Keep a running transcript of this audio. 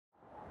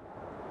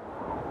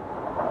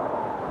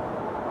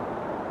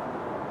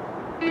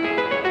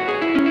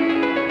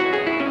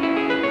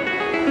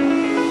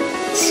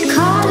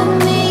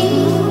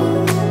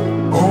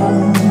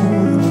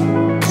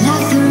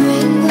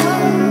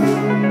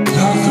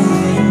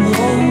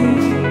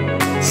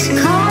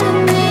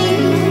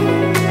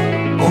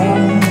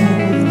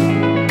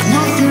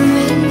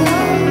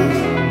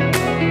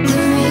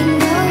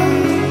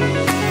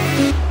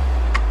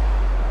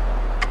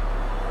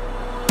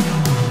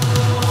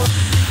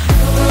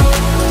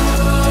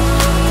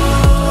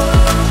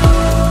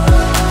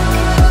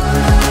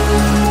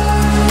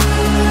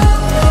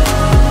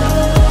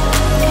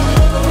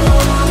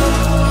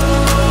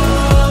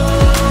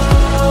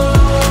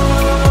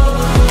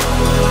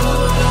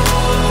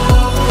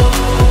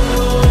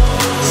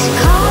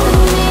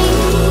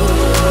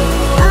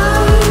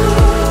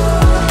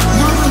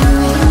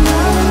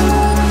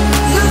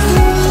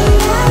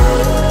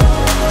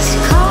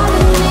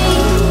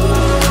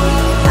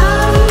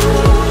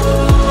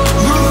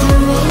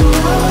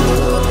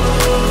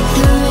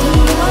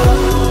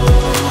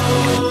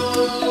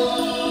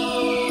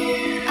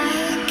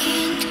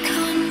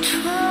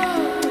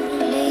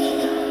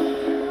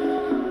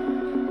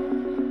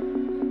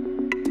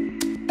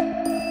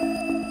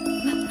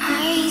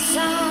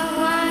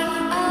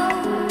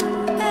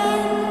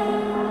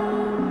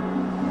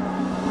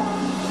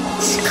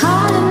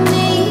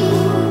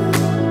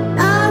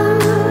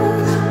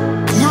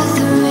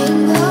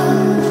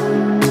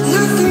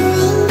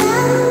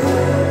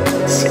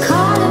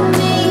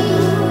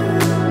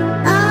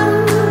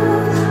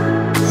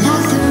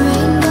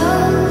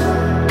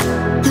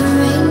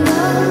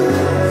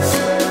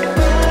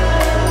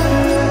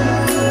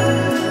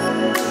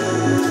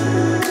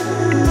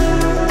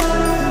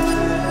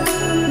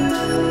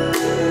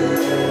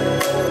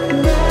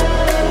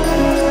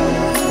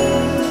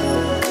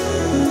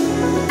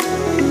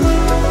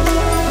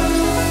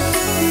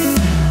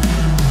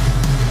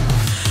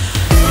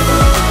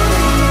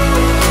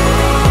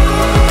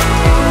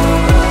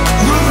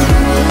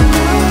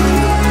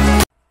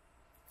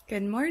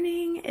Good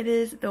morning. It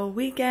is the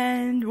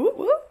weekend. Woo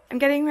woo. I'm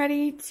getting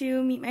ready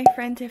to meet my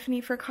friend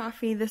Tiffany for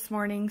coffee this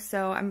morning,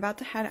 so I'm about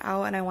to head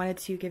out and I wanted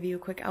to give you a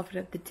quick outfit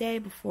of the day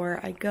before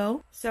I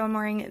go. So I'm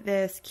wearing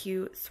this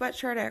cute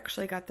sweatshirt. I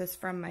actually got this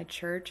from my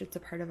church. It's a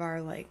part of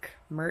our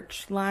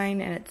merch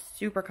line and it's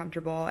super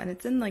comfortable and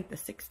it's in the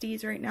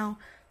 60s right now.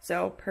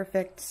 So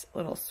perfect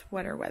little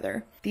sweater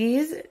weather.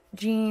 These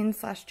jeans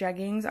slash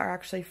jeggings are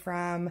actually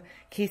from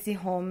Casey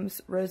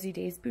Holmes' Rosy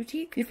Days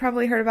boutique. You've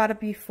probably heard about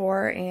it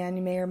before and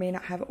you may or may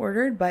not have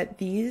ordered, but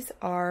these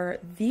are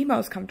the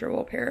most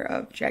comfortable pair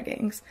of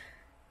jeggings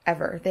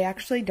ever. They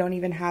actually don't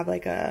even have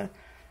a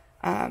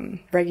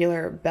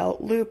regular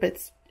belt loop.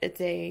 It's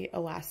a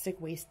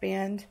elastic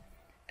waistband.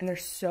 And they're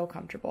so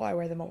comfortable. I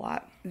wear them a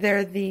lot.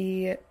 They're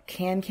the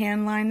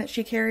can line that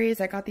she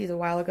carries. I got these a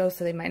while ago,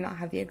 so they might not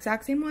have the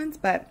exact same ones,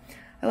 but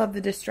I love the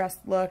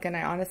distressed look, and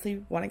I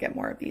honestly want to get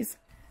more of these.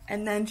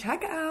 And then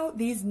check out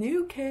these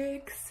new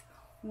kicks.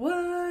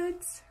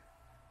 What?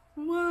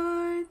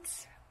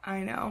 I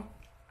know.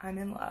 I'm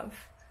in love.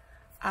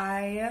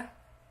 I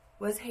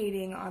was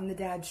hating on the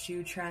dad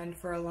shoe trend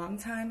for a long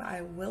time, I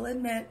will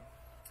admit,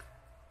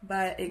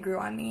 but it grew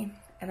on me,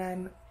 and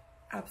I'm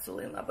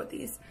absolutely in love with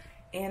these.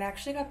 And I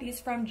actually got these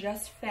from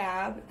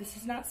JustFab. This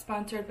is not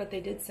sponsored, but they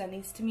did send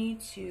these to me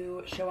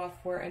to show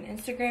off for an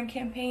Instagram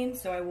campaign,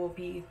 so I will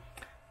be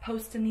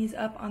posting these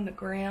up on the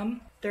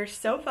gram. They're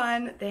so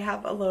fun. They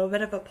have a little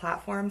bit of a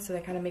platform, so they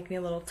kind of make me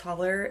a little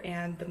taller,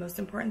 and the most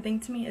important thing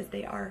to me is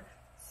they are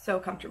so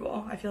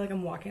comfortable. I feel like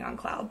I'm walking on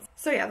clouds.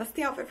 So yeah, that's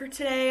the outfit for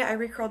today. I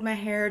recurled my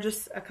hair,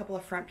 just a couple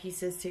of front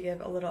pieces to give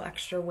a little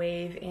extra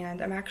wave,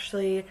 and I'm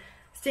actually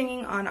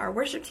singing on our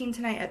worship team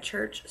tonight at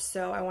church,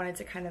 so I wanted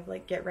to kind of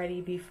get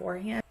ready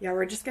beforehand. Yeah,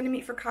 we're just gonna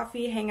meet for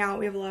coffee, hang out.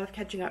 We have a lot of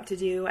catching up to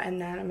do, and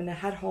then I'm gonna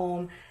head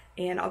home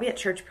and I'll be at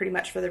church pretty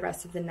much for the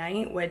rest of the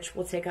night, which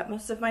will take up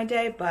most of my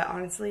day, but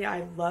honestly,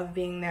 I love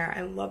being there.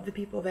 I love the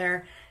people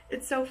there.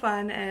 It's so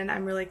fun, and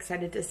I'm really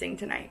excited to sing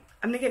tonight.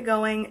 I'm gonna get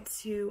going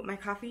to my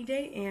coffee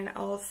date, and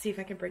I'll see if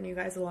I can bring you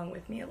guys along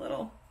with me a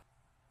little.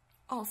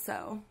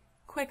 Also,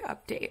 quick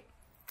update.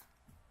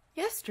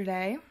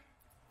 Yesterday,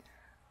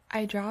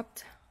 I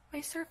dropped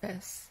my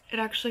Surface. It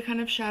actually kind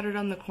of shattered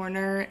on the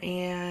corner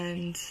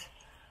and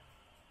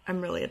I'm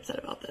really upset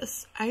about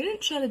this. I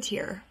didn't shed a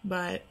tear,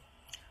 but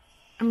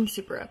I'm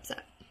super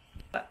upset.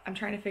 But I'm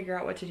trying to figure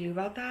out what to do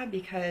about that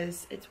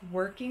because it's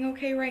working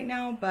okay right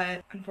now,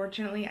 but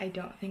unfortunately I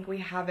don't think we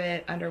have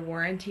it under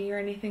warranty or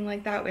anything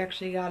like that. We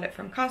actually got it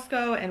from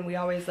Costco and we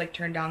always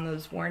turn down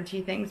those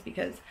warranty things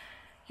because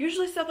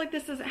usually stuff like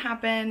this doesn't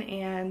happen,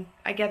 and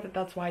I get that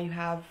that's why you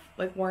have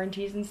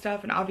warranties and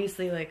stuff, and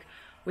obviously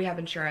we have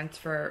insurance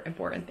for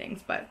important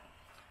things, but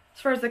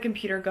as far as the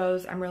computer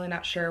goes, I'm really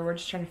not sure. We're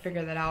just trying to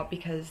figure that out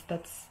because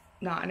that's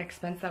not an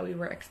expense that we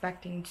were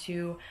expecting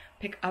to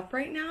pick up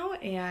right now,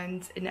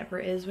 and it never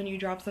is when you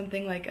drop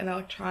something like an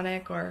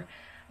electronic or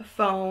a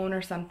phone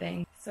or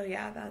something. So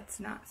yeah,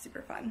 that's not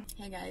super fun.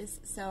 Hey guys,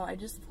 so I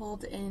just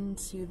pulled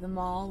into the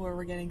mall where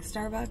we're getting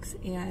Starbucks,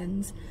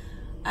 and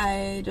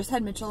I just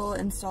had Mitchell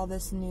install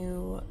this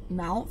new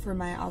mount for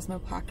my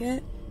Osmo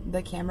Pocket,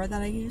 the camera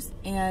that I use,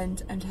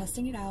 and I'm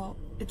testing it out.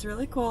 It's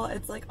really cool.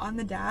 It's on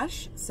the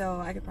dash,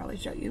 so I could probably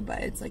show you, but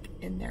it's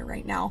in there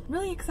right now. I'm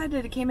really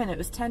excited it came in. It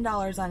was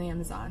 $10 on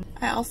Amazon.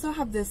 I also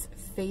have this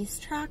face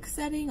track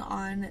setting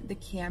on the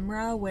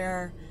camera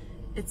where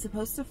it's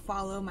supposed to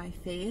follow my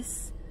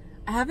face.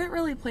 I haven't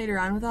really played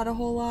around with that a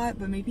whole lot,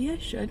 but maybe I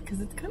should because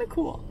it's kind of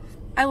cool.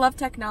 I love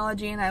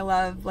technology and I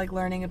love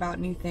learning about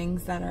new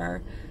things that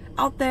are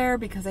out there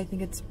because I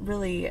think it's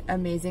really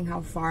amazing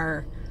how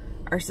far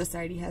our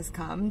society has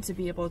come to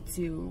be able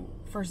to,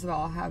 first of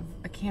all, have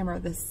a camera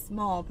this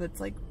small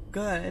that's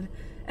good,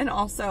 and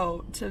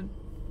also to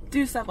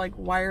do stuff like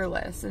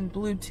wireless and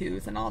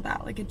Bluetooth and all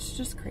that. It's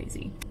just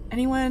crazy.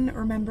 Anyone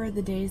remember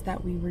the days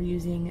that we were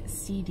using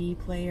CD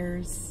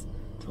players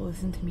to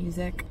listen to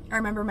music? I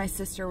remember my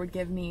sister would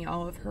give me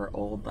all of her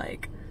old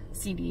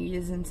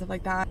CDs and stuff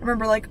like that. I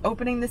remember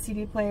opening the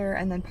CD player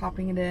and then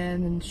popping it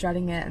in and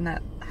shutting it, and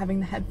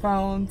having the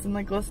headphones and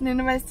listening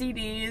to my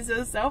CDs. It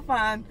was so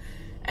fun.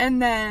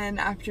 And then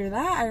after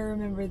that, I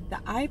remember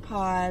the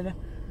iPod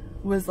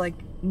was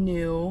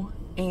new,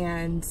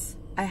 and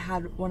I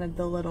had one of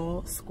the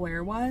little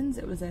square ones.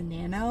 It was a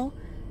Nano,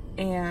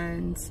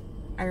 and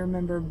I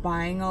remember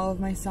buying all of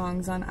my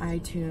songs on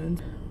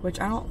iTunes,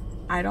 which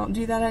I don't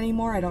do that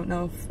anymore. I don't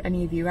know if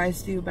any of you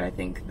guys do, but I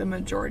think the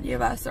majority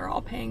of us are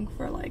all paying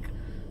for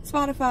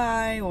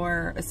Spotify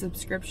or a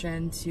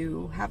subscription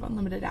to have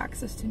unlimited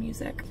access to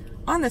music.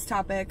 On this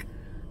topic,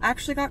 I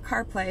actually got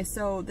CarPlay.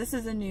 So this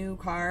is a new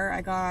car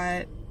I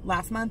got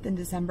last month in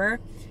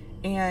December,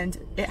 and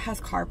it has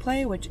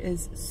CarPlay, which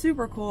is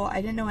super cool. I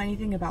didn't know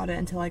anything about it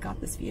until I got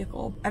this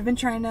vehicle. I've been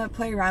trying to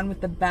play around with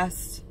the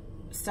best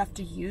stuff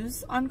to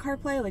use on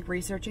CarPlay,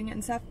 researching it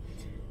and stuff.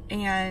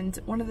 And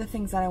one of the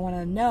things that I want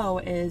to know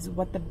is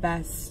what the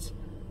best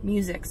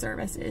music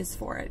service is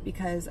for it,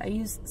 because I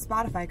use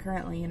Spotify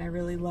currently and I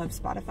really love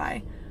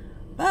Spotify,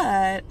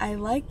 but I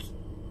like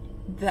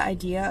the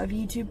idea of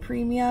YouTube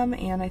Premium,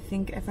 and I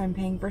think if I'm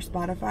paying for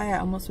Spotify, I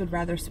almost would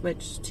rather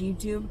switch to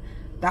YouTube.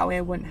 That way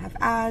I wouldn't have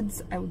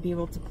ads. I would be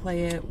able to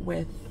play it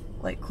with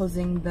like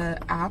closing the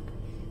app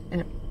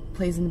and it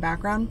plays in the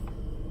background.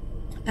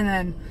 And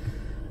then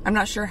I'm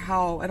not sure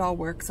how it all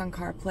works on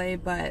CarPlay,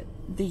 but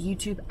the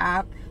YouTube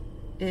app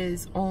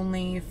is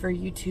only for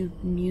YouTube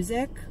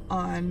Music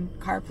on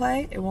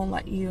CarPlay. It won't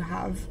let you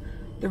have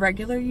the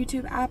regular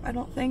YouTube app, I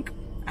don't think.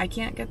 I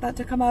can't get that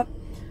to come up.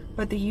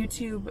 But the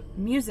YouTube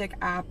Music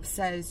app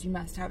says you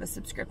must have a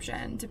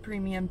subscription to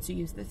Premium to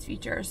use this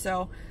feature.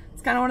 So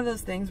it's kind of one of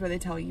those things where they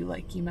tell you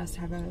like you must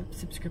have a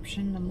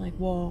subscription. I'm like,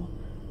 well,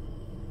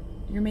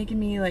 you're making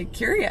me like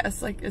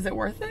curious. Like, is it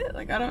worth it?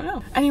 Like, I don't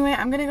know. Anyway,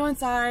 I'm gonna go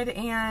inside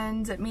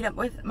and meet up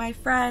with my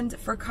friend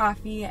for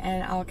coffee,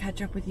 and I'll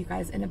catch up with you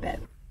guys in a bit.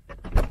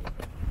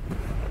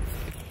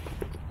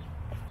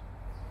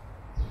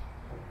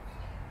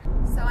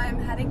 So I'm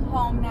heading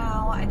home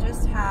now. I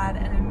just had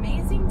an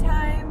amazing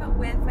time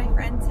with my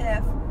friend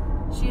Tiff.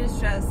 She is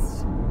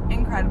just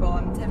incredible.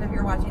 And Tiff, if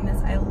you're watching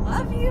this, I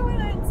love you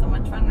and I had so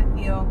much fun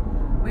with you.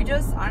 We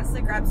just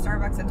honestly grabbed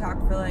Starbucks and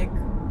talked for like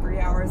 3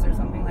 hours or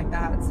something like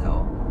that.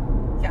 So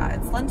yeah,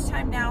 it's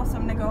lunchtime now, so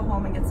I'm gonna go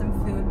home and get some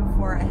food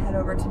before I head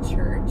over to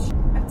church.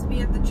 I have to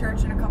be at the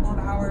church in a couple of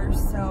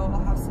hours, so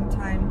I'll have some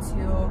time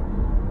to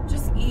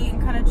just eat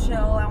and kind of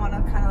chill. I want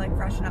to kind of like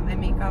freshen up my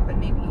makeup and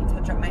maybe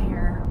touch up my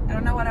hair. I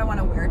don't know what I want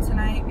to wear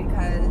tonight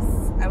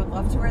because I would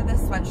love to wear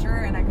this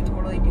sweatshirt and I could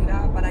totally do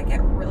that, but I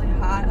get really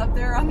hot up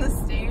there on the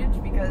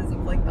stage because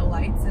of like the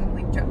lights and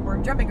like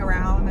we're jumping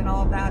around and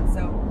all of that.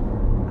 So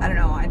I don't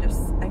know, I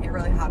get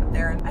really hot up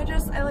there, and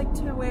I like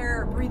to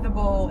wear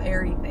breathable,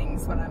 airy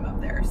things when I'm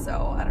up there.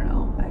 So I don't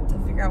know, I have to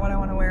figure out what I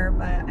want to wear,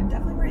 but I'm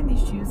definitely wearing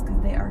these shoes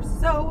because they are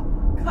so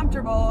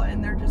comfortable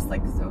and they're just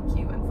like so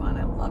cute and fun.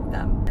 I love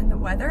them. And the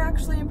weather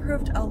actually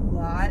improved a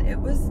lot. It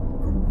was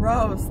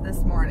gross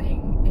this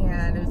morning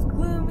and it was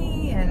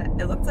gloomy and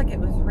it looked like it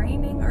was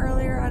raining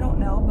earlier. I don't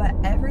know, but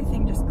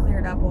everything just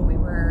cleared up while we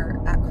were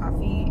at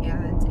coffee,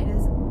 and it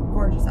is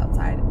gorgeous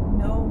outside.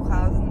 No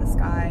clouds in the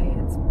sky.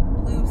 It's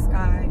blue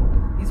sky.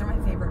 These are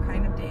my favorite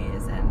kind of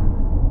days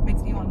and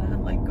makes me want to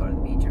like go to the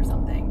beach or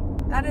something.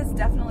 That is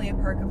definitely a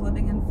perk of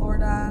living in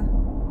Florida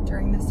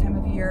during this time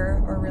of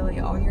year, or really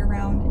all year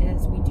round,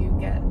 is we do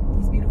get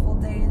these beautiful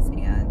days,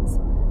 and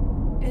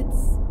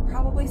it's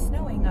probably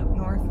snowing up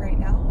north right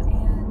now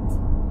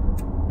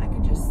and I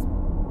could just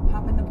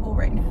hop in the pool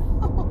right now.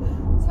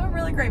 So I'm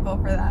really grateful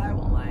for that, I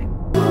won't lie.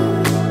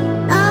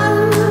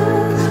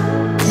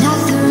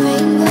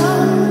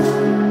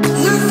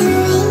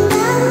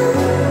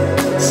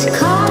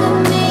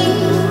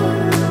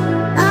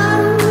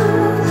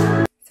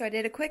 So I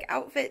did a quick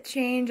outfit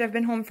change. I've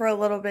been home for a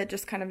little bit,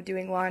 just kind of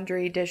doing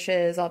laundry,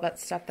 dishes, all that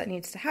stuff that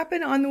needs to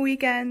happen on the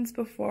weekends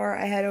before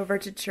I head over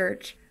to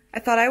church. I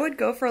thought I would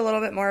go for a little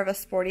bit more of a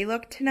sporty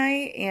look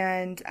tonight,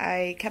 and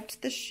I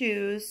kept the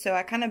shoes, so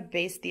I kind of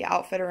based the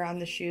outfit around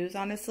the shoes,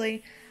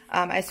 honestly.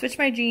 I switched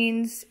my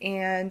jeans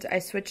and I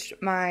switched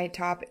my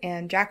top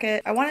and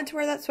jacket. I wanted to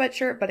wear that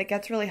sweatshirt, but it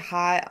gets really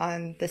hot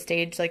on the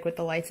stage, like with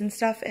the lights and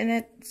stuff in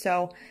it,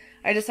 so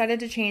I decided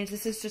to change.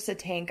 This is just a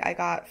tank I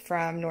got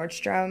from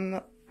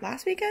Nordstrom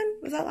last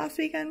weekend? Was that last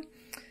weekend?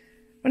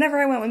 Whenever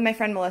I went with my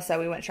friend Melissa,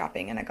 we went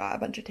shopping and I got a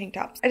bunch of tank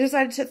tops. I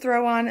decided to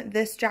throw on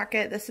this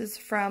jacket. This is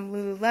from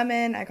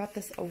Lululemon. I got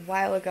this a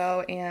while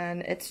ago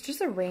and it's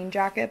just a rain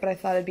jacket, but I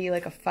thought it'd be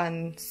like a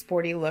fun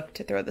sporty look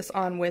to throw this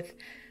on with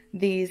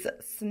these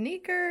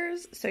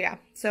sneakers. So yeah,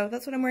 so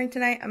that's what I'm wearing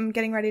tonight. I'm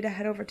getting ready to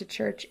head over to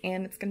church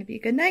and it's gonna be a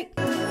good night.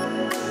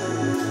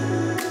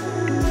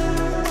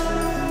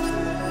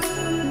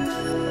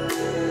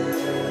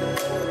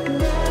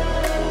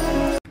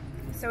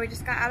 So we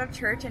just got out of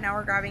church and now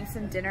we're grabbing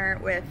some dinner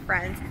with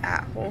friends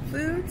at Whole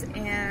Foods,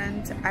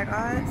 and I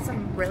got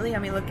some really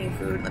yummy looking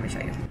food. Let me show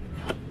you.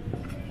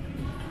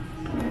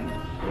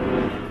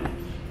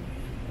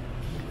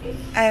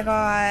 I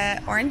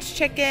got orange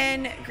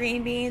chicken,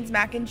 green beans,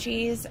 mac and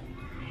cheese,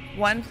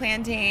 1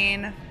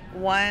 plantain,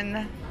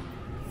 1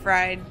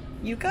 fried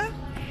yuca,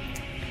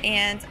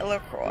 and a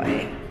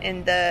LaCroix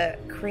in the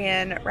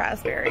Korean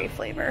raspberry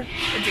flavor.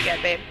 What'd you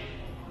get, babe?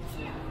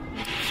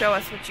 Show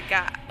us what you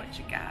got. What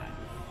you got?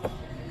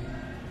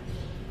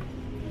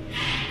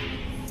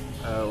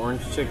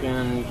 Orange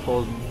chicken,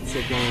 pulled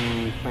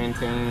chicken,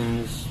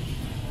 plantains,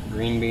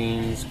 green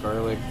beans,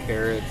 garlic,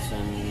 carrots,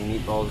 and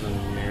meatballs and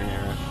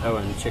marinara. Oh,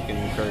 and chicken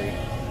curry.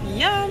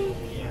 Yum!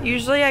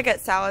 Usually I get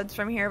salads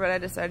from here, but I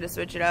decided to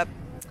switch it up.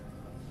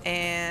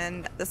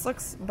 And this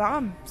looks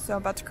bomb, so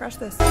I'm about to crush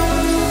this.